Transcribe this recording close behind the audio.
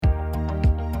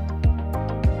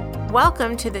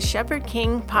Welcome to the Shepherd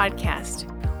King podcast.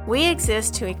 We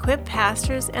exist to equip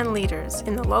pastors and leaders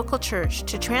in the local church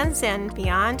to transcend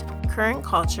beyond current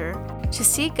culture, to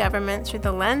see government through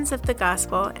the lens of the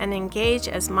gospel and engage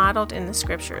as modeled in the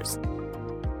scriptures.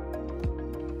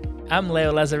 I'm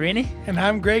Leo Lazzarini. And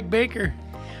I'm Greg Baker.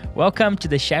 Welcome to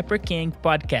the Shepherd King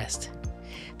podcast.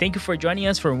 Thank you for joining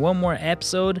us for one more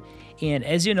episode. And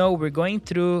as you know, we're going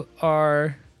through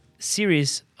our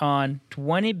series on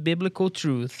 20 biblical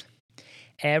truths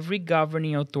every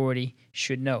governing authority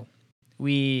should know.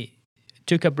 We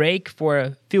took a break for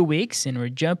a few weeks and we're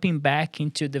jumping back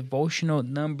into devotional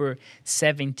number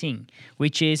 17,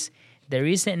 which is there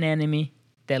is an enemy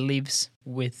that lives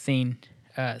within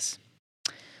us.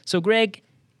 So Greg,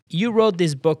 you wrote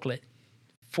this booklet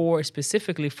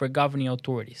specifically for governing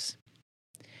authorities.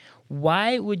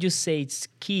 Why would you say it's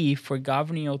key for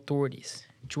governing authorities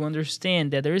to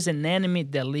understand that there is an enemy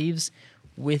that lives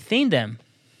within them?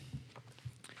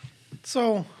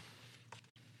 So,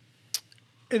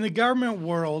 in the government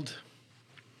world,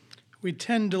 we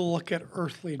tend to look at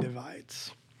earthly divides.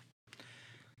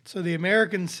 So the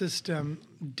American system,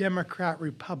 Democrat,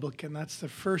 Republican, that's the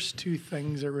first two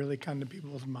things that really come to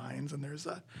people's minds, and there's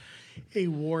a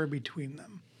war between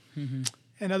them. Mm-hmm.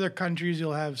 In other countries,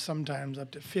 you'll have sometimes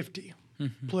up to 50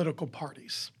 political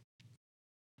parties.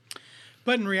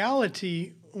 But in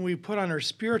reality, when we put on our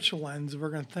spiritual lens, we're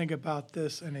going to think about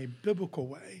this in a biblical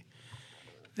way.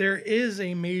 There is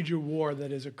a major war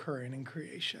that is occurring in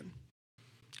creation,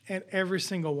 and every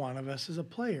single one of us is a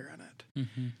player in it,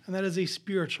 and that is a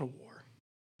spiritual war.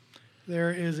 There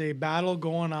is a battle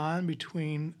going on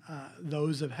between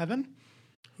those of heaven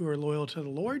who are loyal to the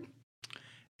Lord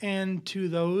and to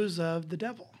those of the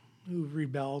devil who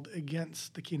rebelled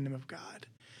against the kingdom of God.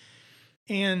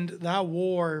 And that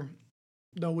war,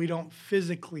 though we don't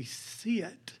physically see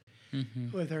it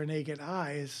with our naked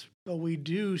eyes, but we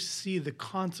do see the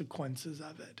consequences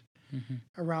of it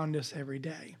around us every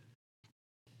day.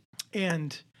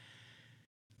 And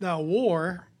that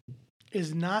war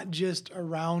is not just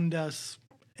around us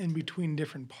in between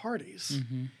different parties.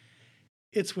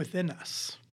 It's within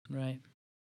us. Right.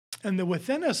 And the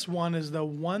within us one is the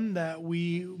one that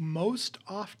we most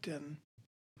often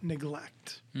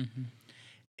neglect.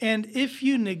 And if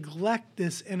you neglect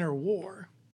this inner war,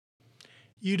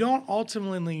 you don't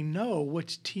ultimately know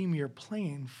which team you're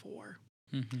playing for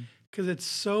because it's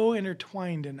so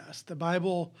intertwined in us. The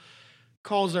Bible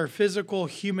calls our physical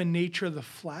human nature the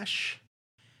flesh,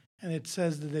 and it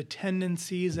says that the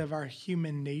tendencies of our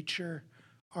human nature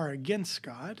are against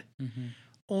God.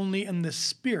 Only in the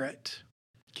spirit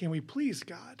can we please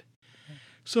God.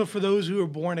 So for those who are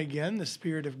born again, the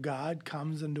Spirit of God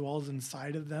comes and dwells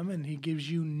inside of them, and he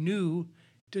gives you new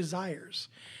desires.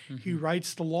 He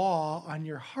writes the law on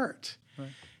your heart.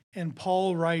 Right. And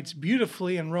Paul writes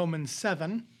beautifully in Romans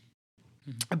 7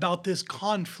 about this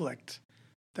conflict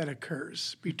that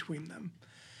occurs between them.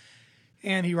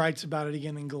 And he writes about it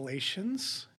again in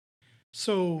Galatians.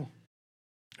 So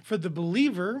for the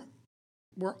believer,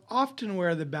 we're often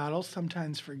aware of the battle,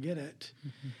 sometimes forget it.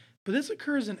 But this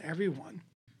occurs in everyone.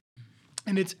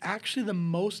 And it's actually the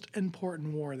most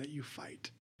important war that you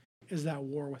fight, is that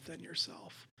war within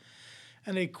yourself.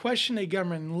 And a question a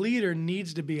government leader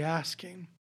needs to be asking,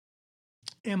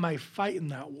 am I fighting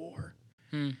that war?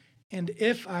 And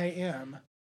if I am,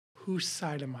 whose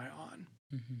side am I on?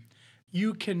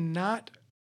 You cannot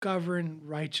govern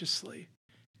righteously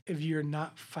if you're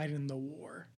not fighting the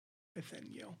war within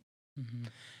you.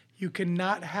 You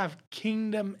cannot have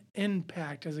kingdom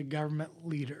impact as a government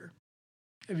leader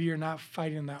if you're not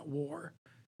fighting that war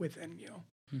within you.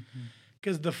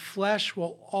 Because the flesh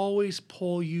will always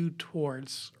pull you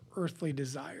towards earthly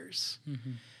desires.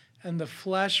 And the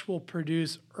flesh will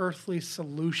produce earthly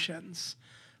solutions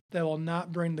that will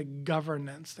not bring the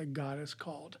governance that God has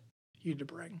called you to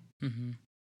bring.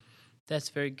 That's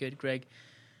very good, Greg.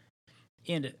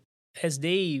 And as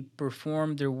they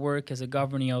perform their work as a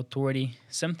governing authority,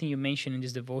 something you mentioned in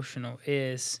this devotional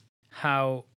is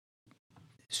how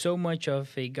so much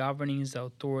of a governing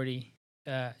authority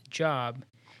job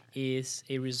is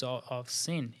a result of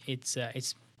sin. It's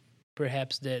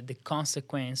perhaps the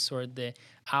consequence or the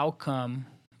outcome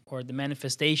or the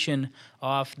manifestation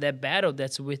of that battle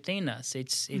that's within us.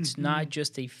 It's not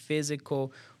just a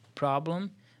physical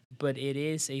problem, but it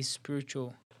is a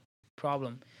spiritual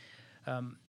problem.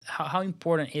 How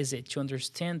important is it to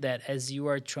understand that as you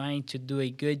are trying to do a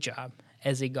good job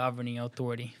as a governing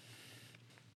authority?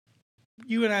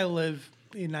 You and I live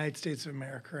in the United States of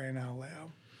America right now,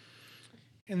 Leo.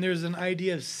 And there's an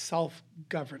idea of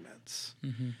self-governance.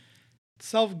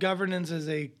 Self-governance is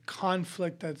a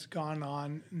conflict that's gone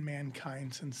on in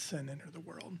mankind since sin entered the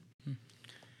world.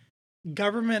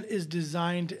 Government is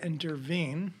designed to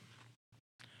intervene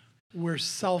where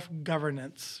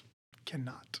self-governance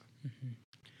cannot.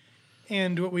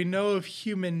 And what we know of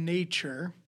human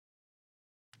nature,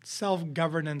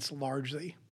 self-governance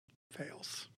largely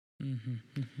fails.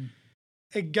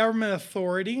 A government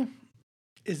authority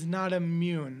is not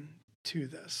immune to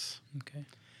this. Okay.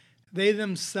 They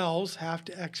themselves have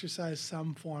to exercise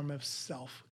some form of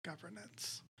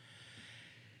self-governance.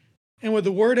 And what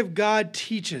the Word of God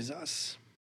teaches us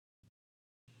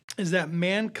is that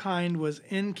mankind was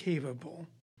incapable,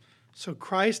 so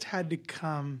Christ had to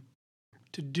come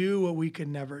to do what we could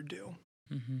never do.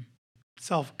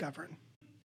 Self-govern.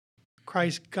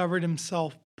 Christ governed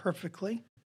himself perfectly,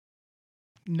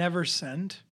 never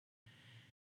sinned,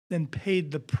 then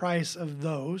paid the price of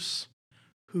those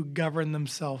who govern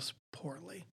themselves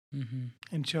poorly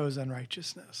and chose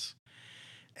unrighteousness.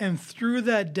 And through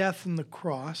that death on the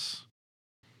cross,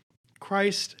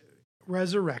 Christ's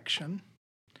resurrection,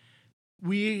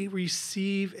 we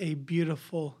receive a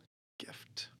beautiful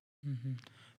gift.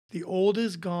 The old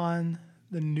is gone,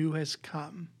 the new has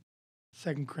come,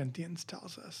 2 Corinthians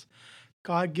tells us.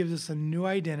 God gives us a new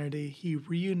identity. He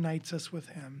reunites us with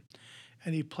him,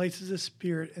 and he places his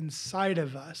Spirit inside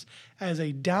of us as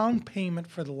a down payment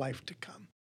for the life to come.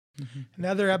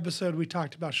 Another episode, we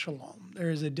talked about shalom. There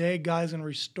is a day God's going to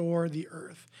restore the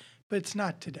earth, but it's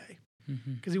not today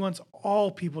because he wants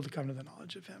all people to come to the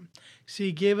knowledge of him. So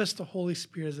he gave us the Holy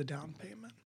Spirit as a down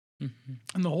payment.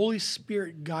 And the Holy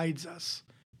Spirit guides us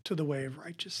to the way of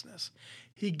righteousness.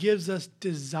 He gives us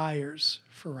desires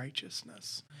for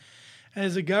righteousness. And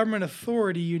as a government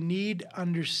authority, you need to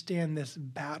understand this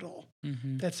battle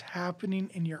that's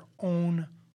happening in your own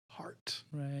heart.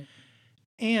 Right.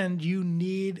 And you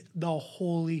need the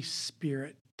Holy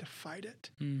Spirit to fight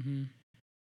it.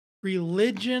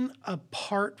 Religion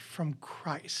apart from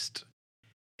Christ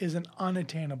is an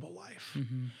unattainable life.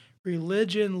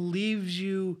 Religion leaves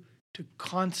you to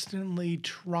constantly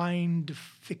trying to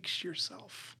fix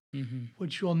yourself,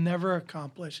 which you'll never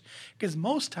accomplish, because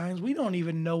most times we don't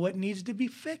even know what needs to be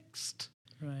fixed.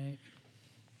 Right.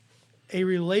 A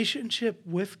relationship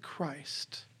with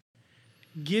Christ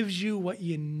gives you what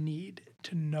you need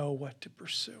to know what to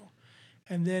pursue.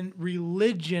 And then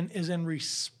religion is in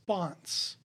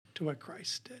response to what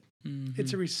Christ did.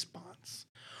 It's a response.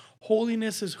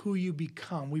 Holiness is who you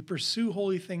become. We pursue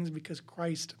holy things because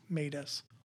Christ made us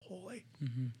holy.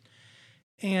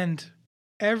 And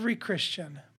every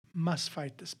Christian must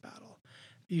fight this battle.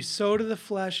 If you sow to the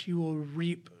flesh, you will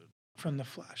reap from the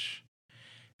flesh.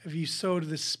 If you sow to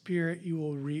the Spirit, you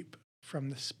will reap from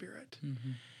the Spirit.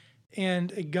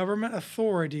 And a government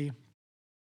authority,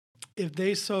 if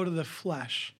they sow to the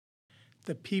flesh,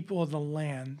 the people of the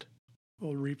land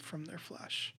will reap from their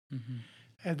flesh.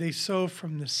 If they sow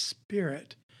from the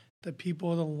Spirit, the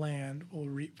people of the land will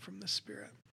reap from the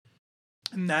Spirit.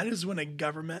 And that is when a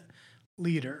government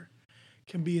leader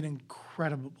can be an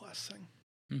incredible blessing.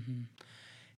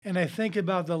 And I think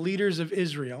about the leaders of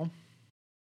Israel.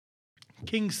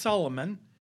 King Solomon,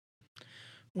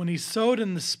 when he sowed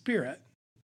in the Spirit,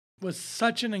 was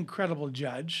such an incredible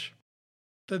judge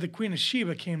that the Queen of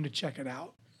Sheba came to check it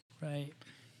out. Right.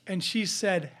 And she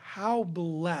said, "How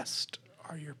blessed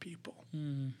are your people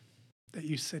that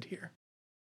you sit here."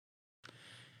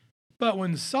 But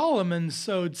when Solomon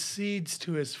sowed seeds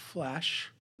to his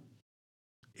flesh,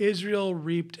 Israel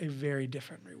reaped a very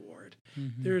different reward.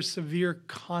 There are severe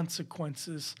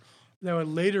consequences that would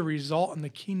later result in the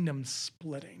kingdom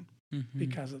splitting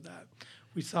because of that.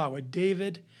 We saw it with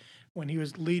David. When he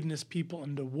was leading his people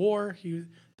into war,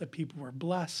 the people were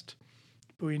blessed.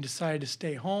 But when he decided to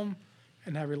stay home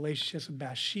and have relationships with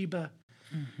Bathsheba,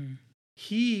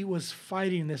 he was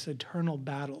fighting this eternal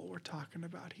battle we're talking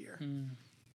about here.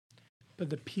 But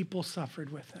the people suffered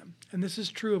with him. And this is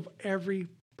true of every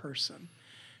person.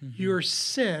 Your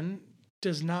sin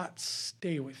does not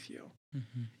stay with you.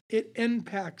 It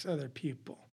impacts other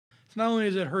people. So not only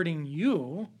is it hurting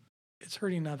you, it's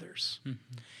hurting others.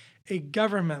 A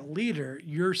government leader,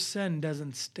 your sin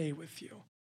doesn't stay with you.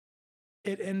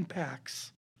 It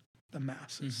impacts the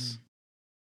masses.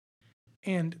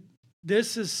 And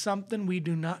this is something we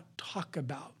do not talk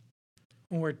about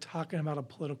when we're talking about a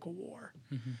political war.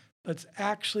 But it's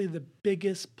actually the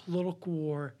biggest political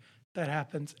war that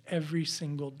happens every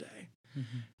single day.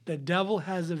 The devil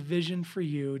has a vision for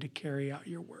you to carry out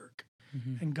your work,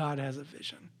 and God has a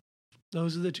vision.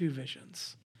 Those are the two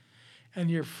visions. And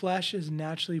your flesh is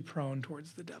naturally prone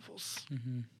towards the devil's.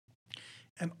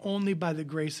 And only by the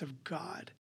grace of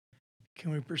God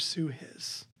can we pursue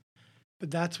his.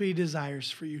 But that's what he desires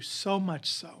for you, so much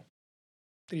so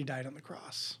that he died on the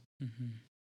cross.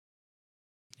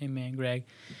 Amen, Greg.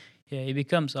 Yeah, it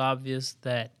becomes obvious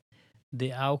that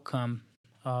the outcome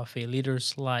of a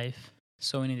leader's life,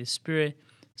 sowing in the spirit,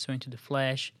 sowing to the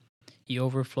flesh, it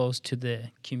overflows to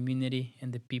the community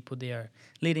and the people they are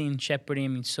leading and shepherding. I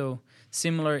mean, so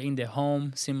similar in the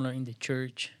home, similar in the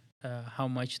church, how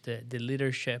much the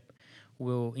leadership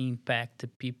will impact the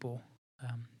people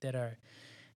that are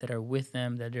with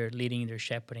them, that they're leading, they're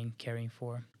shepherding, caring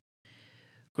for.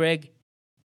 Greg,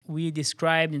 we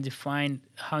described and defined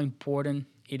how important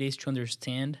it is to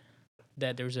understand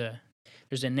that there's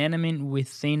an enemy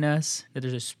within us, that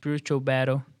there's a spiritual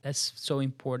battle. That's so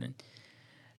important.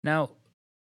 Now,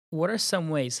 what are some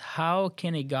ways, how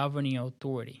can a governing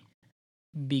authority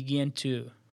begin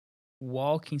to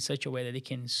walk in such a way that they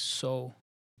can sow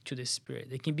to the Spirit?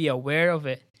 They can be aware of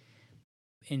it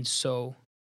and sow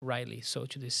rightly, sow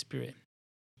to the Spirit.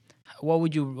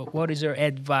 What is your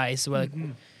advice?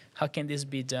 How can this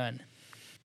be done?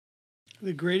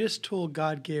 The greatest tool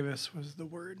God gave us was the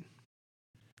Word.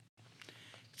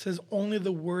 It says only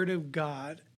the Word of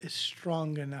God is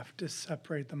strong enough to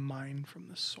separate the mind from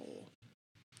the soul.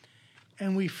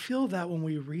 And we feel that when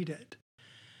we read it.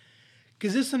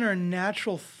 Because it's in our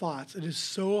natural thoughts. It is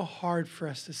so hard for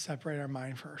us to separate our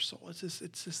mind from our soul. It's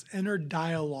this inner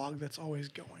dialogue that's always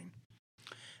going.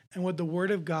 And what the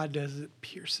Word of God does is it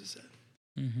pierces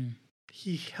it.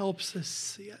 He helps us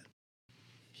see it.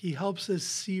 He helps us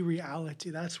see reality.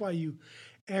 That's why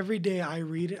every day I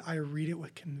read it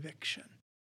with conviction.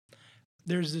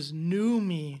 There's this new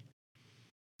me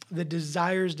that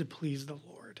desires to please the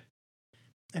Lord.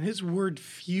 And his word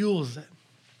fuels it.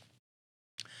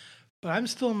 But I'm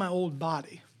still in my old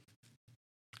body.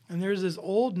 And there's this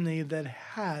old me that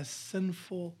has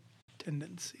sinful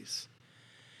tendencies.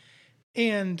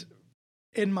 And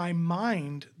in my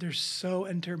mind, they're so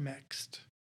intermixed.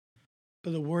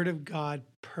 But the Word of God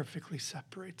perfectly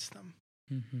separates them.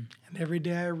 And every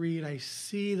day I read, I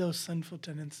see those sinful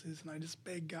tendencies, and I just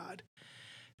beg God,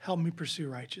 help me pursue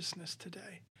righteousness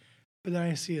today. But then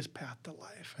I see his path to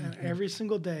life. And every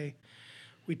single day,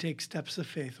 we take steps of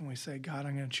faith and we say, God,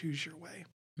 I'm going to choose your way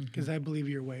because I believe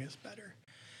your way is better.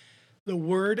 The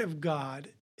Word of God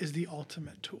is the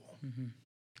ultimate tool.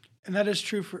 And that is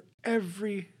true for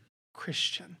every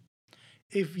Christian.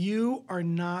 If you are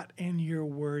not in your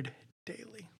Word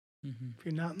daily, if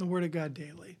you're not in the Word of God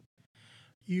daily,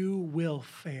 you will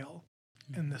fail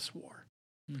in this war.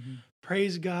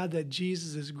 Praise God that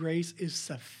Jesus' grace is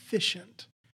sufficient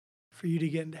for you to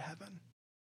get into heaven.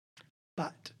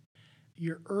 But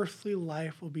your earthly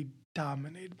life will be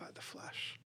dominated by the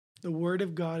flesh. The Word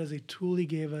of God is a tool he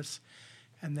gave us,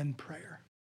 and then prayer.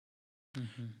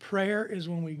 Prayer is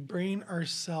when we bring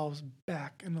ourselves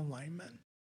back in alignment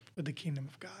with the kingdom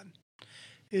of God.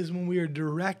 It is when we are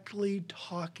directly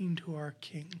talking to our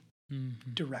King,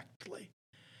 directly.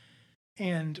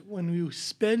 And when you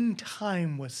spend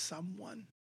time with someone,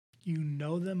 you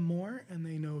know them more and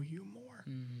they know you more.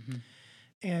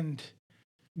 And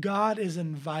God is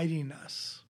inviting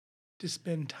us to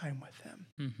spend time with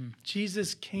him.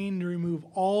 Jesus came to remove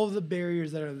all of the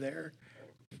barriers that are there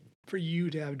for you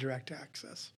to have direct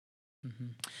access.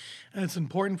 And it's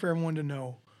important for everyone to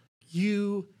know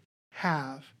you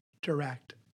have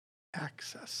direct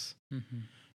access.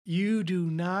 You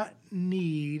do not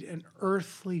need an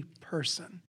earthly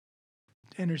person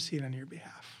to intercede on your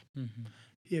behalf.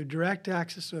 You have direct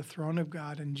access to the throne of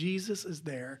God, and Jesus is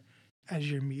there as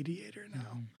your mediator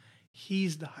now.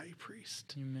 He's the high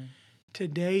priest.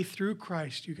 Today, through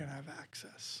Christ, you can have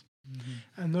access.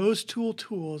 And those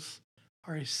tools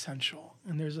are essential.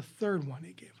 And there's a third one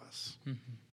he gave us.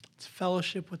 It's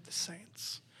fellowship with the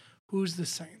saints. Who's the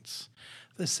saints?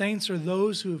 The saints are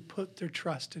those who have put their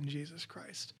trust in Jesus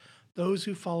Christ. Those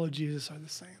who follow Jesus are the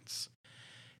saints.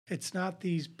 It's not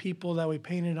these people that we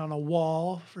painted on a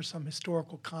wall for some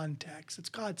historical context. It's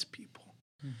God's people.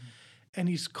 And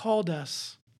he's called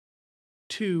us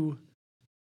to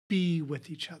be with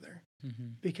each other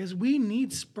because we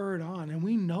need spurred on, and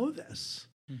we know this.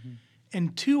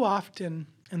 And too often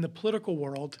in the political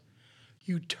world,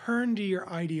 you turn to your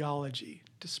ideology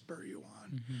to spur you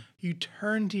on. You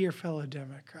turn to your fellow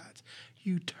Democrats.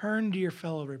 You turn to your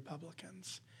fellow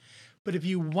Republicans. But if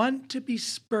you want to be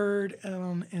spurred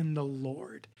on in the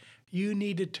Lord, you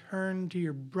need to turn to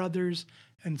your brothers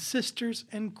and sisters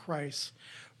in Christ,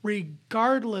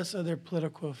 regardless of their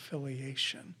political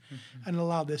affiliation, and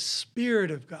allow the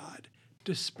Spirit of God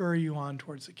to spur you on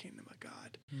towards the kingdom of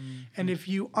God. And if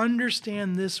you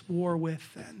understand this war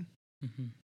within,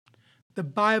 the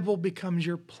Bible becomes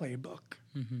your playbook,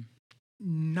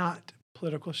 not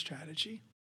political strategy.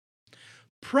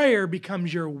 Prayer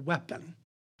becomes your weapon,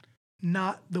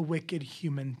 not the wicked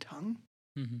human tongue.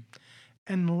 Mm-hmm.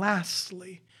 And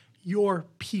lastly, your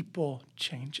people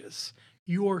changes.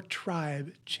 Your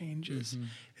tribe changes. Mm-hmm.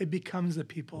 It becomes the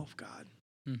people of God.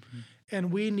 Mm-hmm.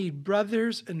 And we need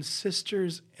brothers and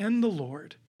sisters in the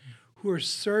Lord who are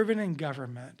serving in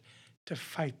government to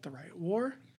fight the right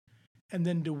war and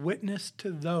then to witness to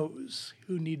those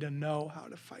who need to know how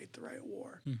to fight the right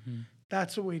war. Mm-hmm.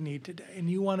 That's what we need today. And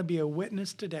you want to be a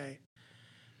witness today,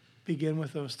 begin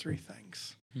with those three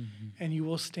things. Mm-hmm. And you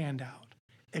will stand out,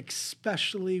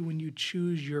 especially when you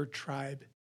choose your tribe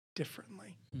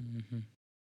differently. Mm-hmm.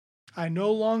 I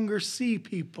no longer see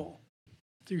people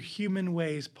through human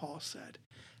ways, Paul said.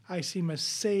 I see them as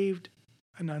saved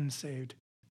and unsaved,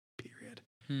 period.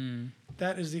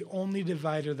 That is the only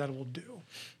divider that will do.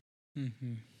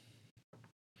 Mm-hmm.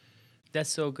 That's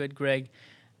so good, Greg.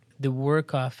 The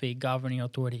work of a governing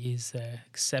authority is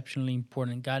exceptionally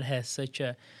important. God has such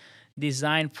a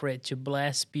design for it to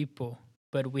bless people,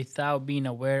 but without being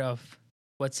aware of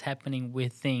what's happening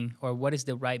within or what is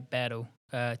the right battle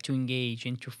to engage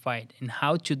and to fight and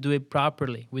how to do it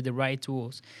properly with the right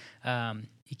tools,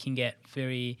 it can get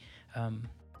very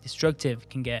destructive,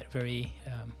 can get very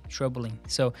troubling.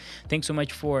 So thanks so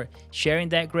much for sharing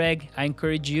that, Greg. I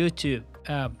encourage you to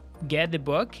get the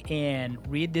book and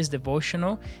read this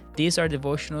devotional. These are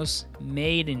devotionals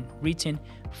made and written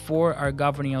for our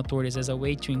governing authorities as a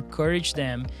way to encourage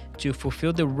them to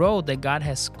fulfill the role that God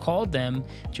has called them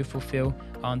to fulfill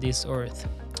on this earth.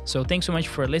 So thanks so much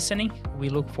for listening. We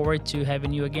look forward to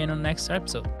having you again on the next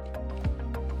episode.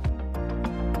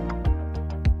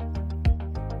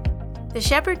 The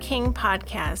Shepherd King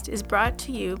podcast is brought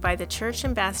to you by the Church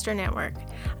Ambassador Network,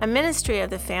 a ministry of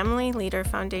the Family Leader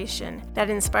Foundation that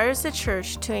inspires the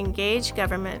church to engage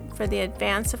government for the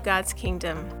advance of God's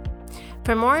kingdom.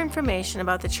 For more information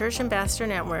about the Church Ambassador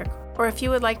Network, or if you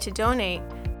would like to donate,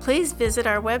 please visit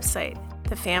our website,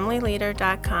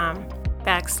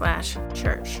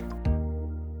 thefamilyleader.com/church.